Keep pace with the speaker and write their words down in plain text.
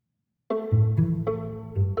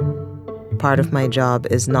part of my job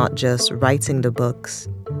is not just writing the books,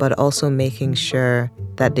 but also making sure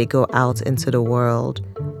that they go out into the world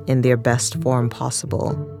in their best form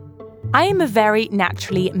possible. I am a very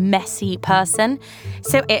naturally messy person,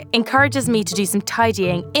 so it encourages me to do some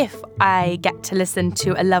tidying if I get to listen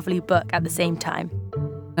to a lovely book at the same time.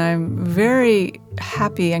 I'm very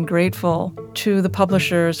happy and grateful to the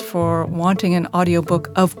publishers for wanting an audiobook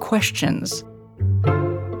of questions.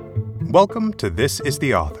 Welcome to This is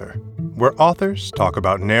the Author, where authors talk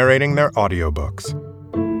about narrating their audiobooks.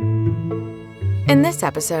 In this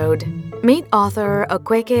episode, meet author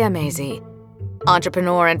Akwaeke Emezi,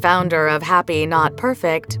 entrepreneur and founder of Happy Not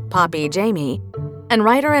Perfect, Poppy Jamie, and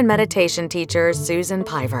writer and meditation teacher Susan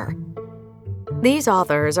Piver. These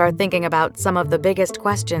authors are thinking about some of the biggest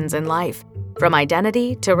questions in life, from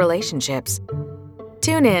identity to relationships.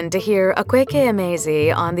 Tune in to hear Akwaeke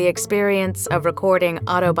Emezi on the experience of recording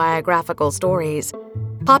autobiographical stories,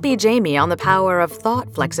 Poppy Jamie on the power of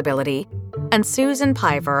thought flexibility, and Susan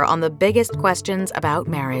Piver on the biggest questions about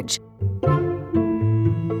marriage.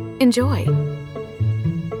 Enjoy.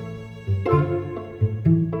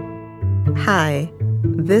 Hi,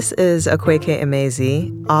 this is Akwaeke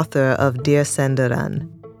Emezi, author of Dear Senderan.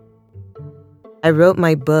 I wrote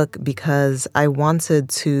my book because I wanted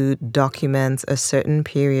to document a certain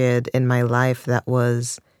period in my life that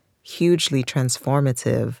was hugely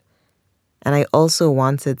transformative. And I also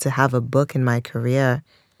wanted to have a book in my career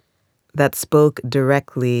that spoke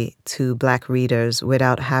directly to Black readers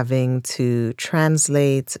without having to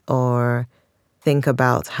translate or think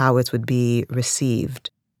about how it would be received.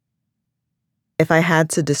 If I had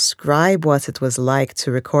to describe what it was like to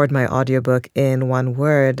record my audiobook in one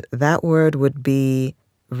word, that word would be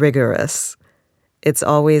rigorous. It's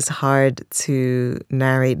always hard to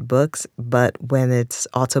narrate books, but when it's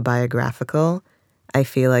autobiographical, I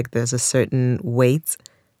feel like there's a certain weight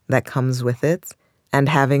that comes with it, and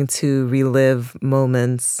having to relive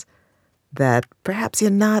moments that perhaps you're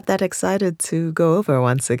not that excited to go over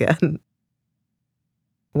once again.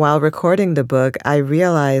 While recording the book, I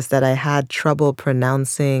realized that I had trouble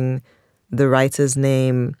pronouncing the writer's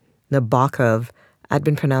name, Nabokov. I'd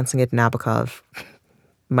been pronouncing it Nabokov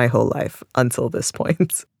my whole life until this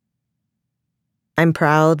point. I'm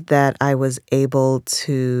proud that I was able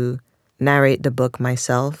to narrate the book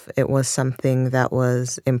myself. It was something that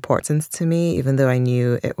was important to me, even though I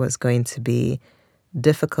knew it was going to be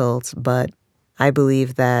difficult. But I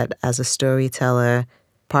believe that as a storyteller,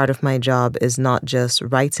 part of my job is not just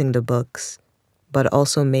writing the books, but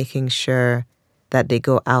also making sure that they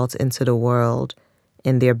go out into the world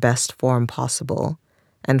in their best form possible.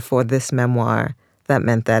 And for this memoir, that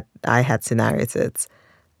meant that I had to narrate it,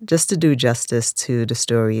 just to do justice to the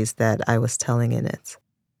stories that I was telling in it.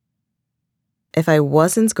 If I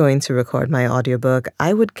wasn't going to record my audiobook,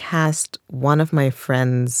 I would cast one of my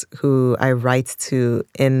friends who I write to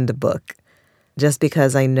in the book, just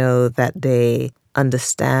because I know that they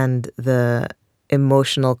understand the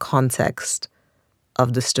emotional context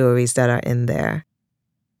of the stories that are in there.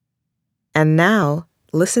 And now,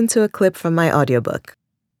 listen to a clip from my audiobook.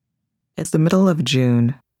 It's the middle of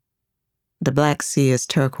June. The Black Sea is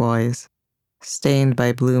turquoise, stained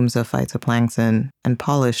by blooms of phytoplankton and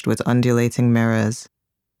polished with undulating mirrors,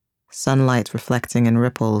 sunlight reflecting in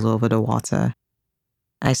ripples over the water.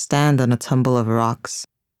 I stand on a tumble of rocks,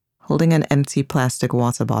 holding an empty plastic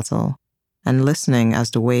water bottle, and listening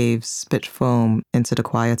as the waves spit foam into the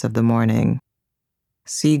quiet of the morning.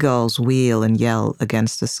 Seagulls wheel and yell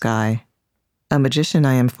against the sky. A magician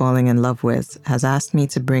I am falling in love with has asked me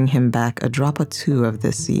to bring him back a drop or two of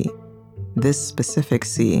this sea, this specific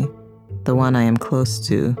sea, the one I am close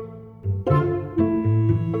to.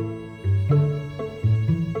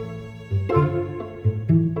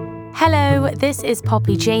 Hello, this is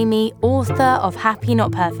Poppy Jamie, author of Happy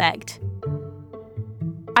Not Perfect.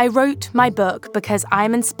 I wrote my book because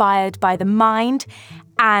I'm inspired by the mind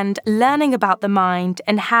and learning about the mind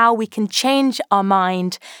and how we can change our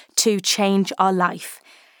mind to change our life.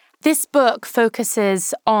 This book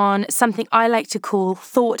focuses on something I like to call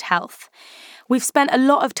thought health. We've spent a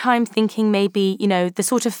lot of time thinking maybe, the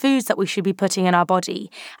sort of foods that we should be putting in our body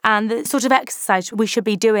and the sort of exercise we should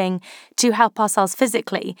be doing to help ourselves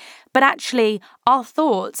physically. But actually, our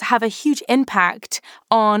thoughts have a huge impact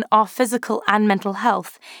on our physical and mental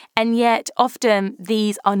health. And yet, often,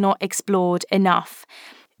 these are not explored enough.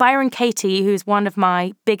 Byron Katie, who's one of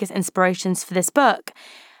my biggest inspirations for this book,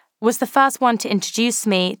 was the first one to introduce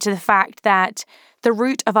me to the fact that the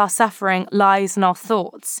root of our suffering lies in our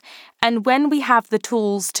thoughts. And when we have the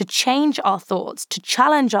tools to change our thoughts, to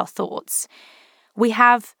challenge our thoughts, we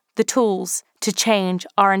have the tools to change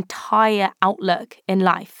our entire outlook in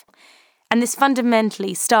life. And this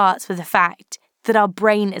fundamentally starts with the fact that our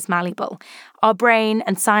brain is malleable. Our brain,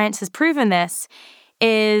 and science has proven this,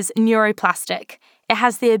 is neuroplastic. It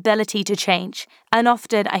has the ability to change. And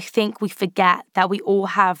often I think we forget that we all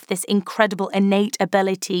have this incredible innate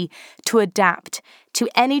ability to adapt to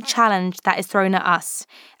any challenge that is thrown at us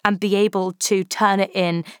and be able to turn it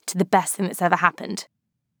into the best thing that's ever happened.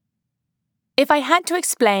 If I had to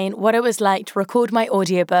explain what it was like to record my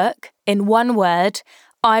audiobook in one word,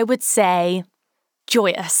 I would say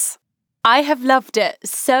joyous. I have loved it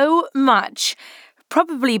so much,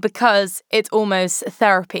 probably because it's almost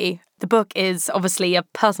therapy. The book is obviously a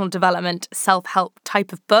personal development, self-help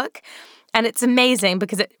type of book. And it's amazing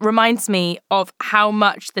because it reminds me of how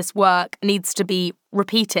much this work needs to be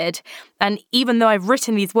repeated. And even though I've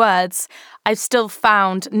written these words, I've still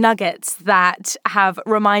found nuggets that have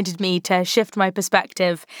reminded me to shift my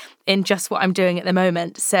perspective in just what I'm doing at the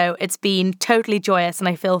moment. So it's been totally joyous and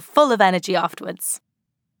I feel full of energy afterwards.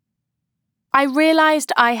 I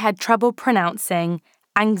realised I had trouble pronouncing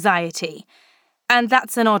anxiety. And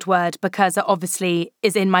that's an odd word because it obviously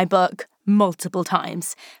is in my book multiple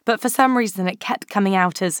times. But for some reason, it kept coming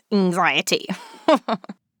out as anxiety.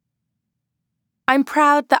 I'm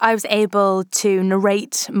proud that I was able to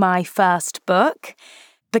narrate my first book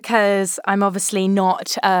because I'm obviously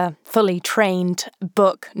not a fully trained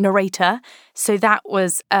book narrator. So that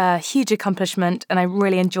was a huge accomplishment and I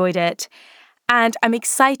really enjoyed it. And I'm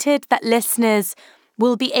excited that listeners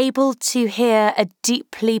will be able to hear a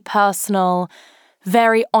deeply personal,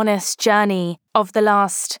 very honest journey of the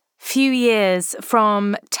last few years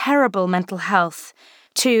from terrible mental health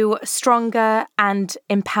to stronger and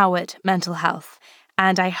empowered mental health.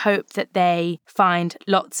 And I hope that they find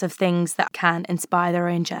lots of things that can inspire their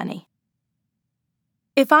own journey.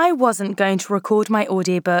 If I wasn't going to record my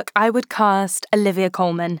audiobook, I would cast Olivia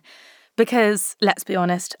Colman. Because, let's be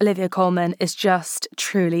honest, Olivia Colman is just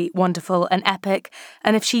truly wonderful and epic,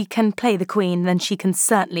 and if she can play the Queen, then she can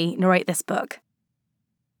certainly narrate this book.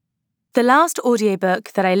 The last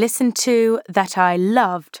audiobook that I listened to that I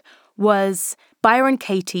loved was Byron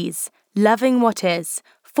Katie's Loving What Is,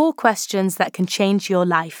 4 Questions That Can Change Your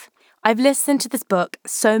Life. I've listened to this book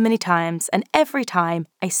so many times, and every time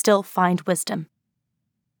I still find wisdom.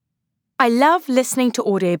 I love listening to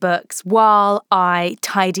audiobooks while I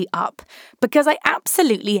tidy up because I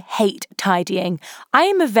absolutely hate tidying. I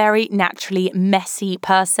am a very naturally messy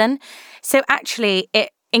person, so actually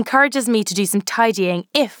it encourages me to do some tidying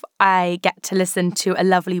if I get to listen to a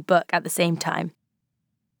lovely book at the same time.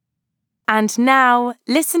 And now,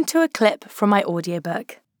 listen to a clip from my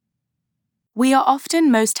audiobook. We are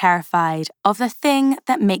often most terrified of the thing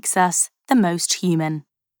that makes us the most human,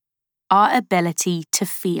 our ability to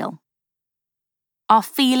feel. Our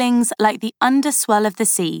feelings, like the underswell of the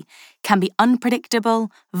sea, can be unpredictable,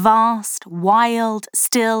 vast, wild,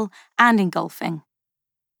 still, and engulfing.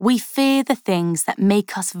 We fear the things that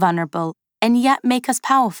make us vulnerable and yet make us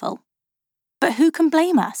powerful. But who can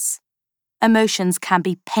blame us? Emotions can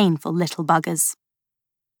be painful little buggers.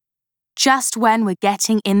 Just when we're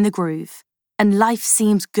getting in the groove and life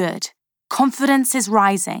seems good, confidence is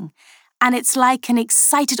rising, and it's like an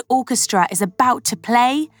excited orchestra is about to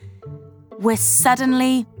play, we're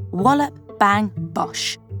suddenly, wallop, bang,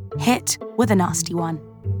 bosh, hit with a nasty one.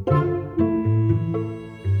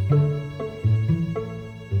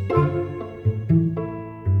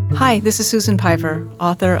 Hi, this is Susan Piver,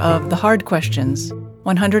 author of The Hard Questions,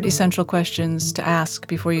 100 Essential Questions to Ask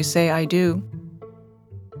Before You Say I Do.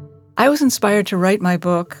 I was inspired to write my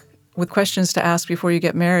book with questions to ask before you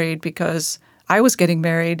get married because I was getting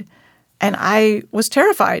married and I was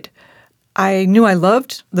terrified. I knew I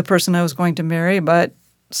loved the person I was going to marry, but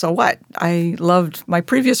so what? I loved my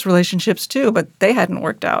previous relationships too, but they hadn't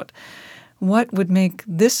worked out. What would make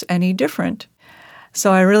this any different?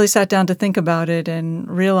 So I really sat down to think about it and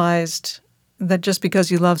realized that just because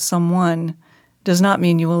you love someone does not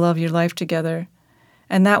mean you will love your life together.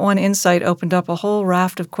 And that one insight opened up a whole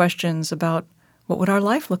raft of questions about what would our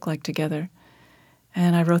life look like together.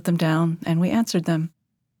 And I wrote them down and we answered them.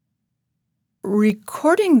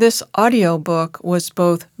 Recording this audiobook was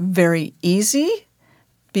both very easy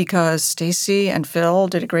because Stacy and Phil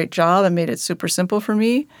did a great job and made it super simple for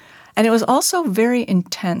me. And it was also very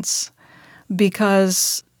intense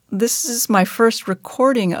because this is my first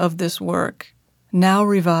recording of this work, now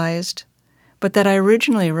revised, but that I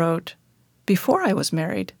originally wrote before I was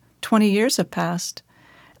married. 20 years have passed.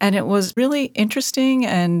 And it was really interesting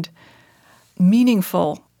and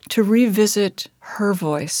meaningful to revisit her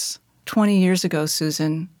voice. 20 years ago,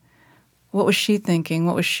 Susan. What was she thinking?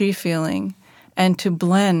 What was she feeling? And to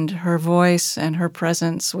blend her voice and her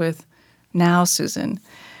presence with now, Susan.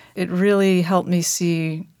 It really helped me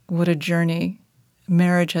see what a journey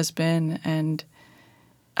marriage has been, and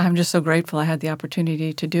I'm just so grateful I had the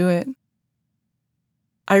opportunity to do it.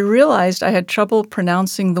 I realized I had trouble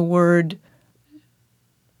pronouncing the word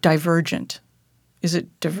divergent. Is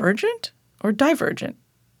it divergent or divergent?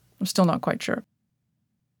 I'm still not quite sure.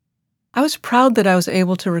 I was proud that I was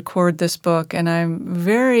able to record this book, and I'm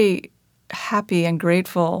very happy and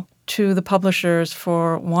grateful to the publishers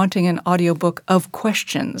for wanting an audiobook of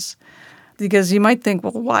questions. Because you might think,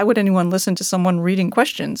 well, why would anyone listen to someone reading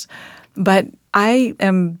questions? But I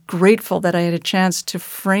am grateful that I had a chance to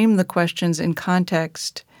frame the questions in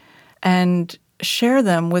context and share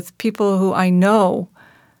them with people who I know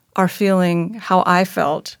are feeling how I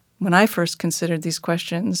felt when I first considered these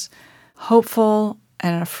questions, hopeful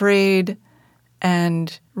and afraid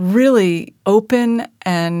and really open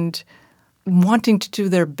and wanting to do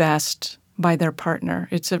their best by their partner.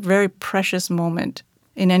 It's a very precious moment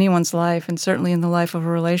in anyone's life, and certainly in the life of a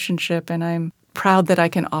relationship, and I'm proud that I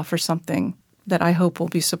can offer something that I hope will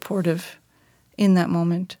be supportive in that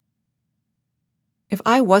moment. If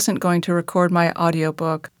I wasn't going to record my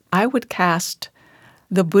audiobook, I would cast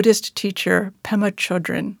the Buddhist teacher Pema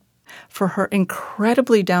Chodron for her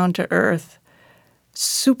incredibly down-to-earth,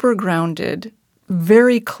 super grounded,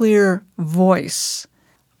 very clear voice,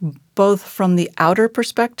 both from the outer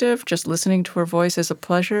perspective, just listening to her voice is a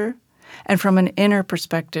pleasure, and from an inner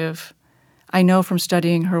perspective, I know from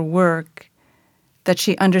studying her work that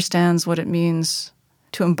she understands what it means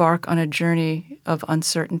to embark on a journey of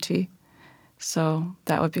uncertainty. So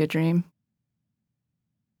that would be a dream.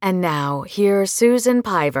 And now, hear Susan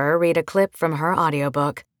Piver read a clip from her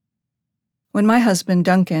audiobook. When my husband,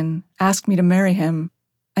 Duncan, asked me to marry him,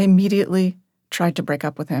 I immediately tried to break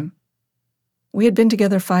up with him. We had been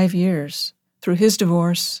together 5 years. Through his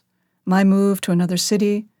divorce, my move to another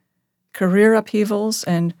city, career upheavals,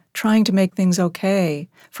 and trying to make things okay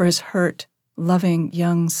for his hurt, loving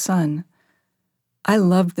young son. I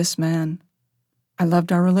loved this man. I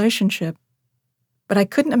loved our relationship. But I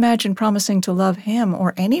couldn't imagine promising to love him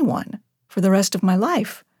or anyone for the rest of my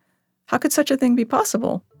life. How could such a thing be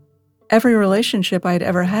possible? Every relationship I had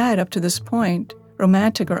ever had up to this point,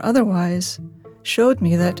 romantic or otherwise, showed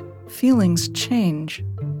me that feelings change.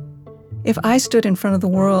 If I stood in front of the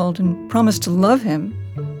world and promised to love him,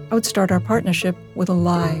 I would start our partnership with a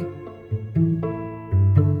lie.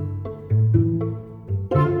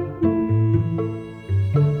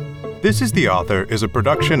 This is the Author is a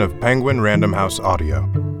production of Penguin Random House Audio.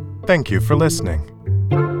 Thank you for listening.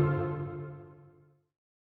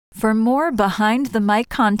 For more behind-the-mic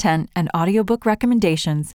content and audiobook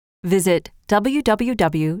recommendations, visit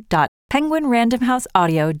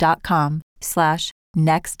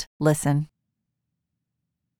www.penguinrandomhouseaudio.com/nextlisten.